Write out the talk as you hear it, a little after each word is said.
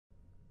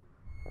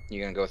You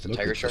gonna go with the Look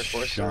tiger at shark the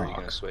force, or are you shark.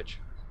 gonna switch?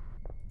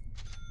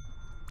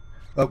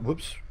 Oh,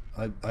 whoops.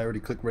 I already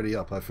clicked ready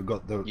up. I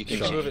forgot the You can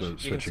shark move it. for You can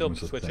switching still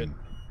was a switch it. thing.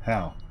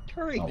 How?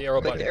 Hurry! Oh, The arrow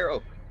Click button. the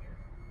arrow.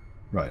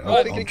 Right, Oh,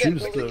 I'll click it again.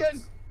 choose Click the... it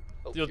again.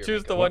 Oh, You'll here,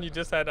 choose the Mako. one you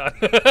just had on.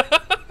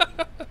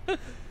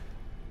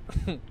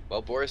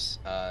 Well, Boris,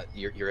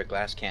 you're a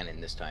glass cannon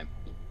this time.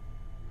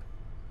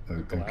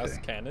 Glass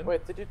Okay. cannon.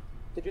 Wait, did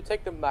you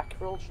take the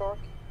mackerel shark?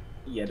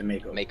 Yeah, the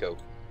Mako. Mako.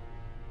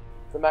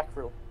 The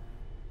mackerel.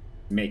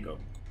 Mako.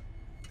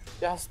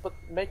 Yes, but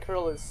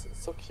mackerel is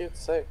so cute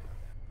to say.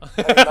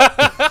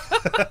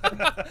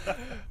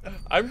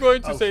 I'm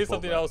going to I'll say support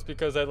something that. else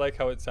because I like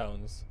how it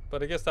sounds.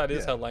 But I guess that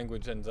is Yeah. how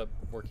language ends up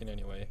working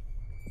anyway.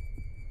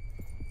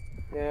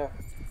 Yeah.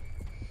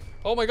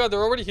 Oh my god,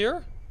 they're already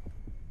here?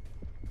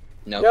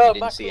 No, Yeah, you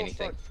didn't see mackerel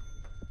anything. shark.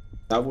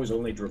 That was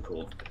only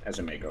Dracul as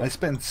a Mako. I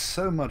spend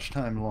so much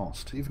time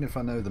lost, even if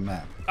I know the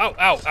map. Ow,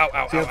 ow, ow,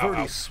 ow, See, ow, I've ow,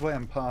 already ow.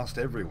 swam past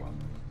everyone.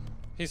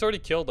 He's already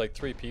killed like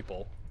 3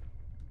 people.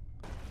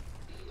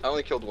 I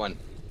only killed one.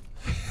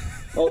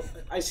 Well,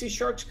 I see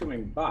sharks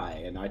coming by,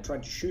 and I try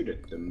to shoot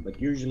at them,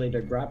 but usually they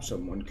grab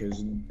someone,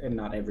 because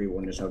not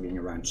everyone is hugging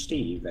around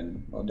Steve,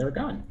 and, well, they're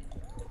gone.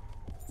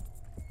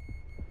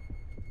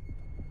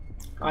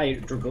 Hi,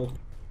 Dracul.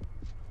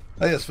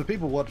 Oh yes, for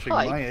people watching,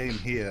 Hi. my aim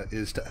here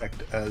is to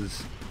act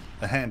as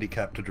a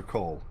handicap to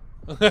Dracul.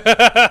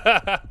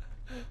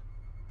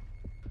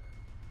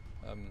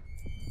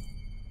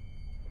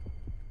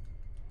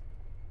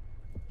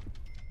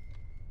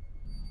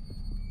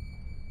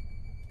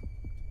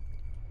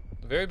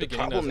 The very The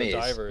beginning problem of the is,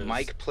 divers.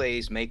 Mike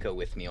plays Mako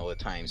with me all the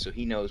time, so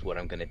he knows what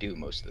I'm gonna do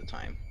most of the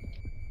time.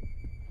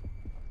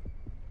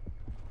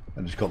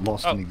 I just got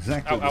lost Oh, in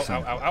exactly ow, the ow,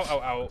 same ow, ow, place. ow,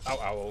 ow,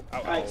 ow,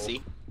 ow, ow, ow.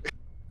 See?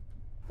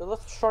 The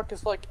little shark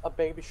is like a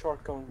baby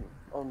shark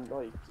on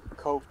like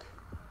coke.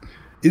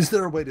 Is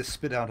there a way to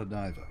spit out a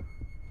diver?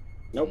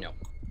 Nope. No.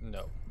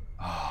 No.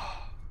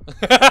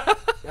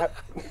 Yep.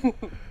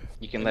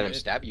 You can let him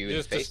stab you in the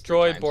just face.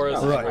 destroyed 3 times.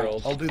 Boris' No. Right,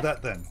 world. I'll do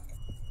that then.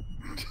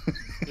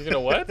 You're gonna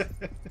what?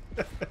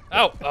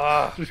 Ow!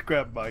 Ah! Just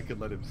grab Mike and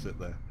let him sit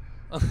there.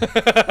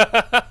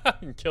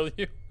 And kill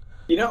you.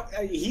 You know,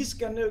 he's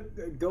gonna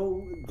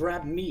go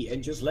grab me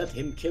and just let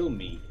him kill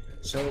me,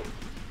 so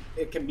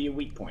it can be a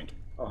weak point.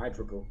 Oh, hi,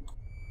 Dracul.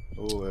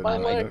 Oh, My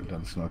no, leg.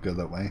 let's not go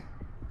that way.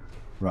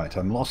 Right,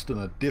 I'm lost in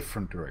a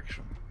different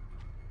direction.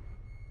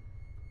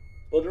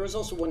 Well, there is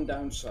also one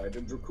downside.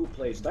 Dracul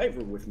plays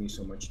diver with me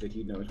so much that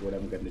he knows what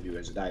I'm gonna do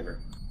as a diver.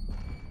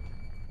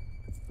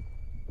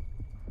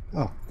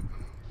 Oh,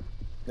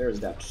 There's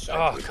that side.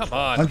 Oh, to it. come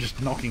on. I'm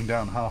just knocking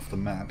down half the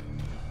map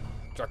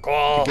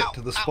Dracul! to get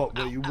to the spot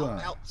where you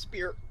were. Ow,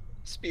 spear.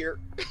 Spear.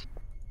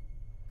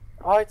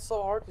 Oh, it's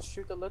so hard to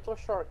shoot a little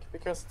shark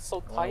because it's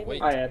so tiny.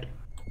 wait. Hi, Ed.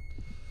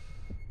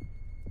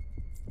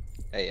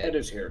 Hey, Ed Ed.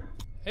 is here.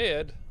 Hey,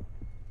 Ed.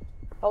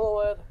 Hello,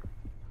 Ed.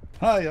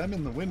 Hi, I'm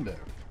in the window.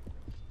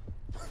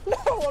 No,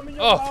 I'm in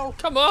your Oh, mouth.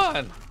 come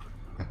on!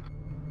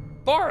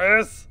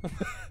 Boris!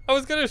 I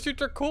was gonna shoot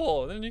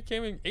Dracul, then you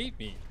came and ate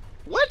me.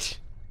 What?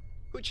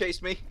 Who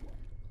chased me?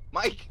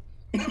 Mike.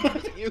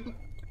 Was it you?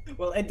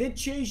 Well, I did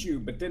chase you,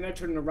 but then I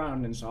turned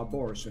around and saw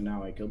Boris, so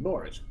now I killed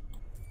Boris.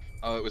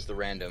 Oh, it was the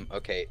random.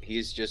 Okay,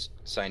 he's just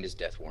signed his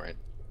death warrant.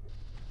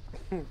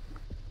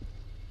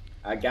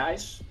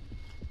 Guys,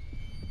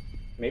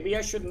 maybe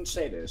I shouldn't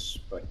say this,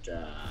 but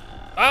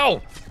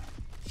Ow!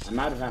 I'm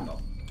out of ammo.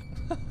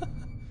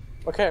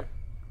 Okay,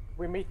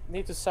 we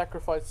need to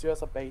sacrifice you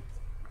as a bait.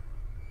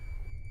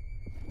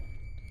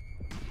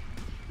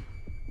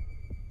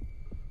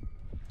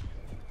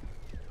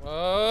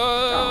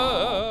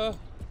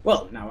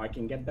 Well, now I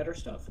can get better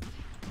stuff.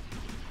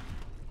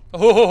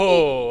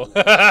 Oh!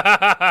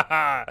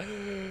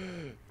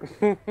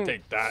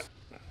 Take that.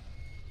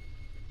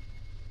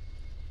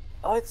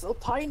 Oh, it's so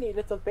tiny,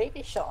 little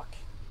baby shark.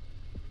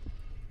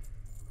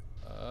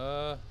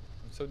 I'm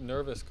so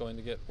nervous going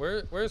to get.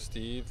 Where's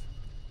Steve?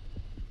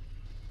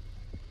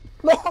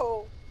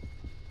 No!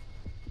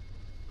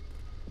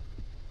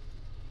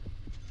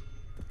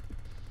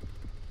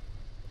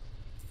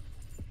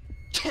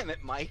 Damn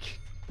it, Mike.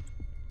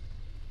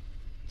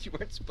 You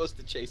weren't supposed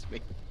to chase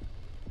me.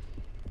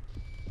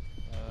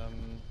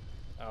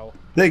 Ow.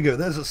 There you go,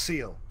 there's a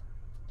seal.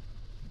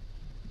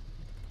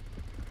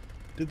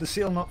 Did the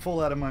seal not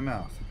fall out of my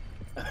mouth?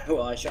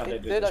 Well, I shot It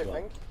it did, as I well.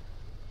 think.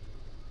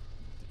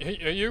 I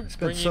Are you spent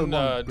bringing so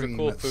long bringing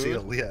Dracul that food?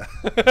 seal, yeah.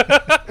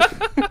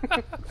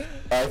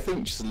 I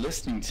think just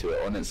listening to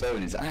it on its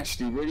own is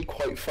actually really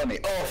quite funny.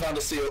 Oh, I found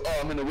a seal. Oh,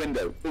 I'm in a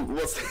window. Ooh,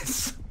 what's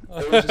this?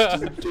 I was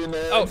just doing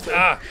a Oh, thing.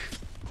 ah!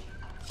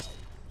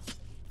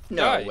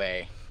 No Die.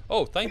 way.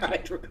 Oh, thank you. Hi,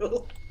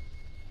 Dracul.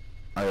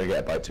 I'm gonna get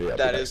a bite too. I'll be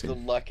That back is the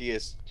soon.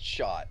 luckiest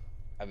shot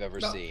I've ever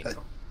seen.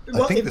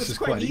 Well, think it this was is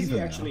quite quite easy even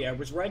now. actually. I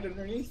was right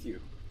underneath you.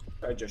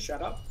 I just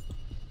shut up.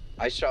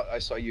 I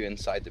saw you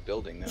inside the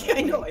building. Though. Yeah,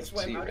 I know. I couldn't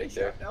swam see out right and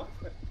there. shut up.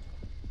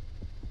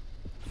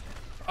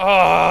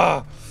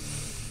 Ah!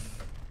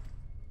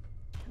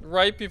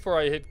 Right before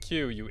I hit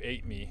Q, you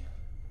ate me.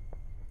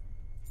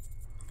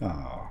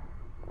 Oh.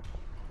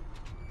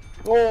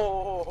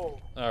 Oh,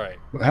 All right.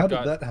 How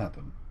did that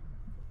happen?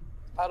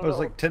 I I don't was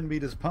know. like 10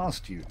 meters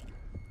past you.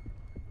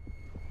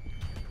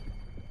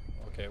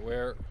 Okay,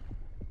 where?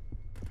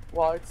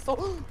 Wow, it's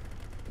so.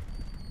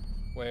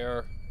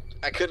 Where?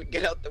 I couldn't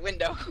get out the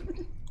window.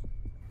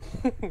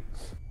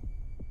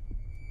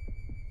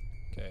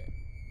 Okay.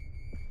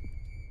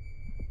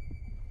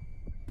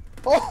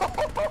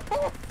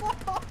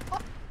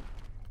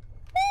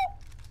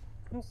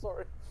 I'm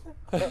sorry.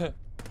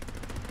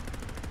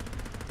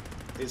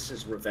 This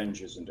is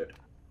revenge, isn't it?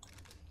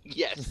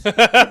 Yes.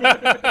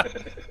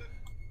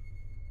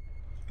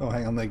 Oh,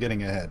 hang on, they're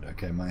getting ahead.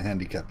 Okay, my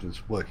handicap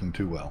is working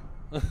too well.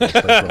 I'll play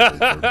properly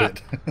for a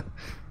bit.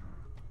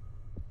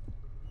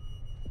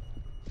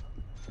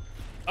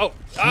 Oh,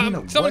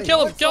 No someone way.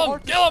 kill him! It's Kill so him!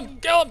 hard Kill to him!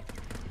 Kill him!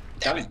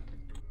 Damn it.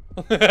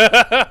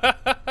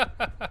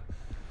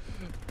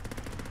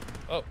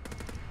 Oh.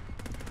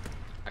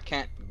 I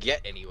can't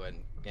get anyone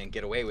and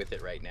get away with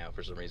it right now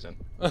for some reason.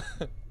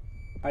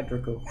 Hi,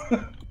 Draco.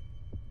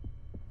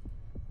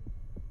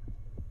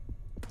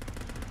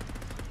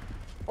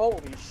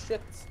 Holy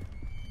shit.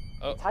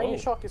 Oh, Tiny oh.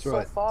 Shock is It's so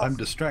right. fast. I'm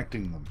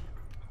distracting them.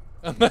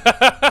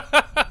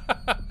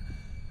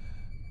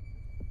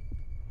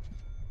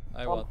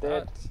 I want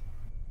dead. that.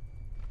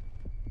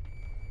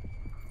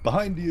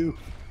 Behind you!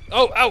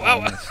 Oh, ow, Oh, ow!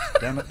 yes,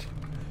 damn it.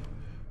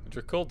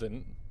 Dracul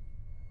didn't.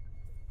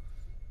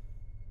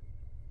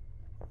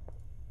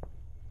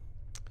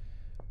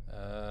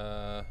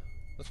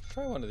 Let's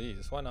try one of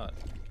these. Why not?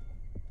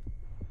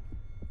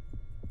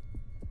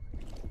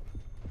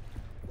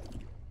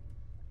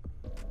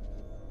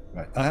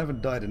 Right, I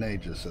haven't died in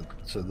ages,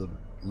 so the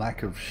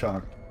lack of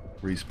shark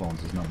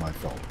respawns is not my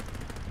fault.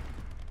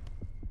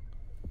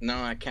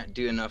 No, I can't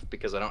do enough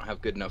because I don't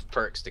have good enough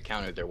perks to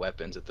counter their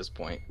weapons at this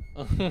point.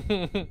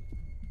 I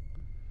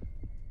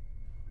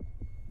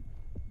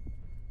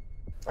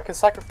can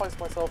sacrifice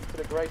myself to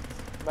the great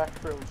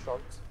mackerel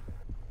sharks.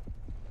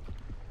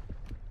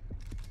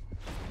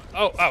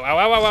 Oh, ow, ow,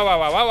 ow, ow, ow,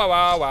 ow, ow, ow,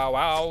 ow, ow,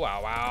 ow,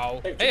 ow, ow.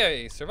 Thank you.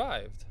 Hey, I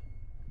survived.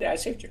 Yeah, I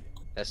saved you.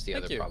 That's the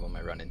Thank other you. problem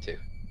I run into.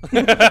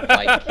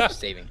 Mike keeps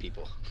saving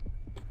people.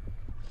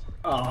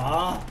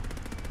 Ah,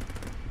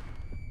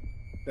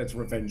 that's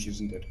revenge,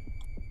 isn't it?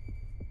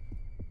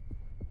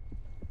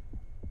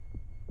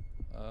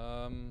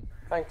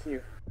 Thank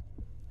you.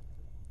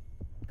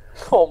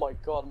 Oh my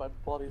god, my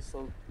body's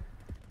so...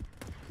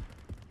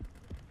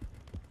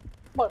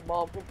 My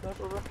mom will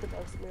never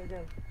recognize me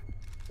again.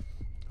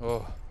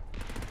 Oh.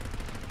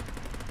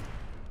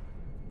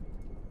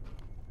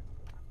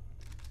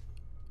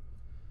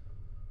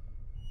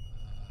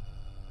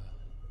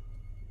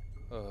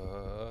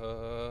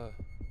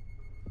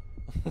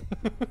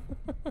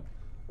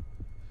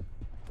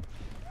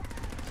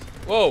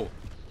 Whoa!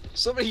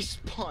 Somebody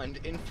spawned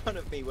in front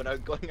of me when I was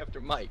going after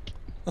Mike.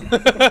 And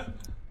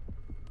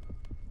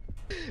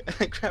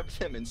I grabbed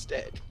them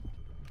instead.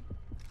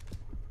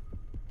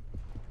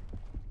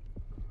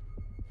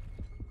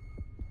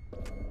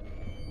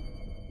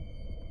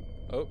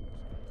 Oh.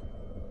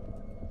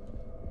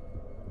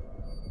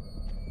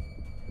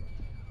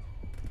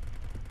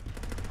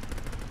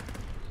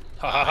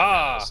 Ha ha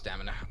ha!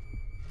 Stamina.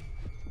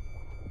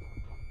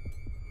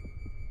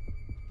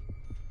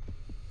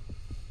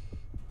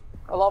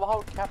 I love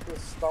how Captain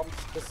stumps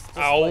just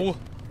Ow! like,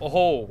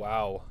 Oh,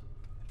 wow.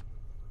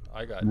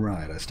 I got...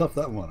 Right, I stuffed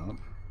that one up.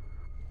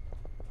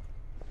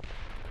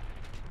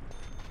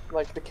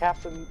 like the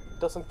captain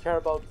doesn't care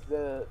about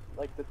the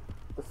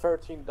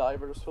 13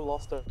 divers who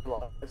lost their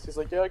lives. He's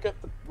like, yeah, I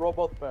get the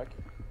robot back.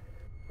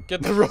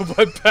 Get the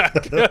robot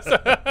back!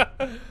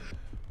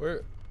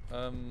 Where...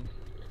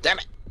 Damn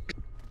it!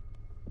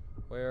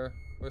 Where's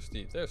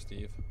Steve? There's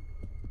Steve.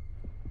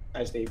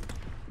 Hi, Steve.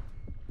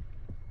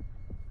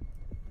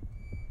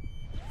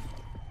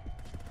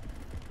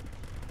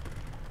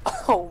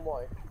 Oh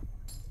my.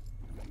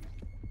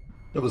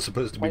 That was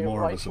supposed to be My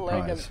more of a right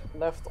leg and surprise.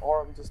 left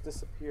arm just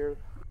disappeared.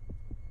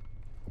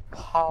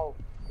 How?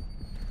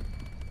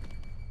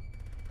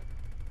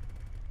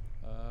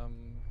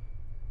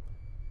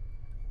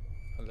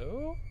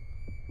 Hello?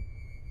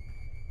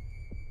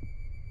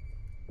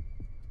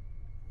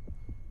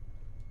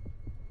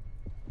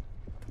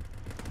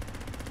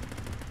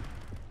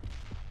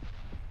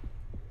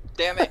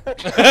 Damn it!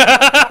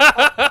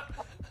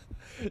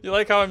 You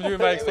like how I'm doing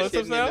my I was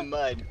explosives hidden now? in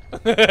the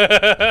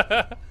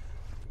mud.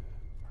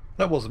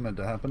 That wasn't meant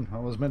to happen. I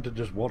was meant to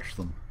just watch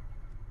them.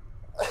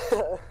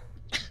 That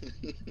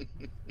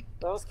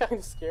was kind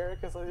of scary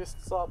because I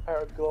just saw a pair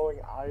of glowing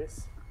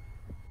eyes.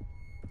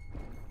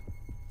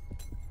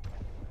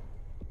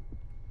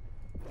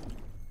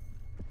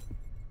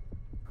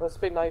 Let's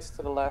be nice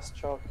to the last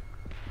choke.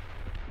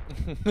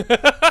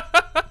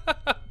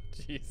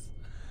 Jeez.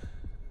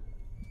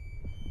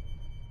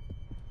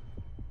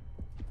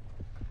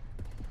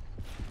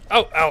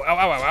 Oh, ow, ow,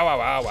 ow, ow, ow,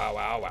 ow, ow,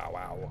 ow, ow,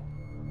 ow.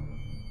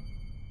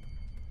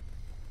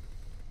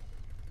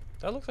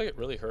 That looks like it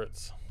really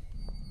hurts.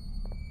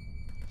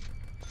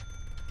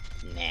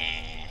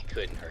 Nah,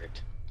 couldn't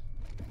hurt.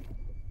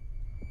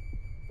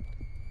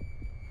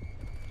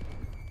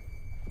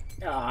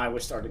 I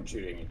was starting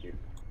shooting at you.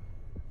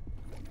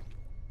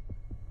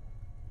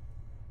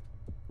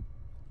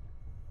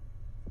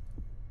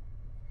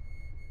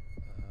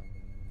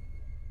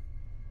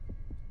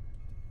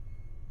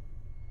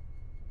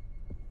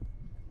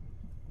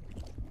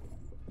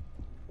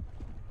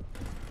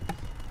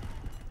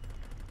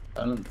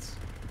 Balance.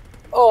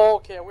 Oh,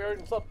 okay, we're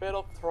in a bit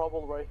of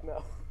trouble right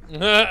now.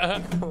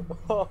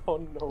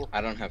 Oh no. I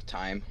don't have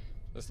time.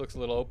 This looks a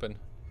little open.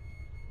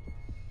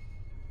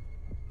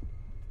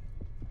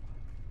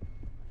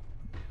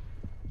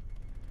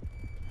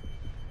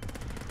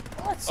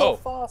 Oh, it's so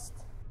fast.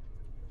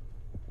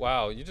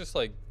 Wow, you just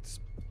like...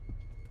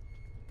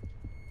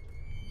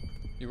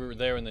 You were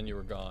there and then you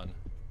were gone.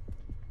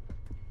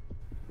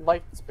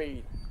 Light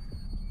speed.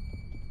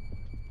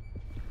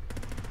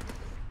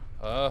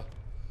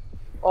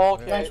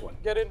 Okay, Nice one.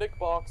 get in the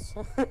box.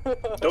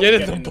 Don't Get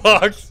in the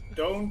box!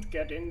 Don't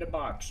get in the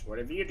box.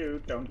 Whatever you do,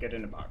 don't get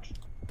in the box.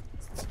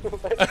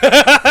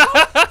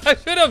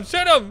 Shoot him!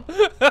 Shoot him!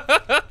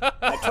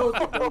 I told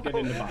you don't get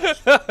in the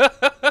box.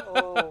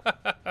 Oh.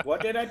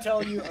 What did I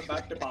tell you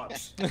about the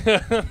box?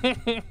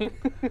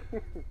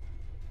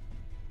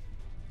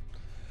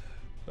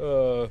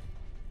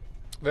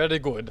 Very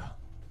good.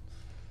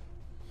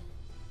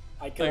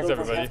 I Thanks killed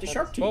everybody half the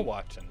shark team. for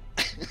watching.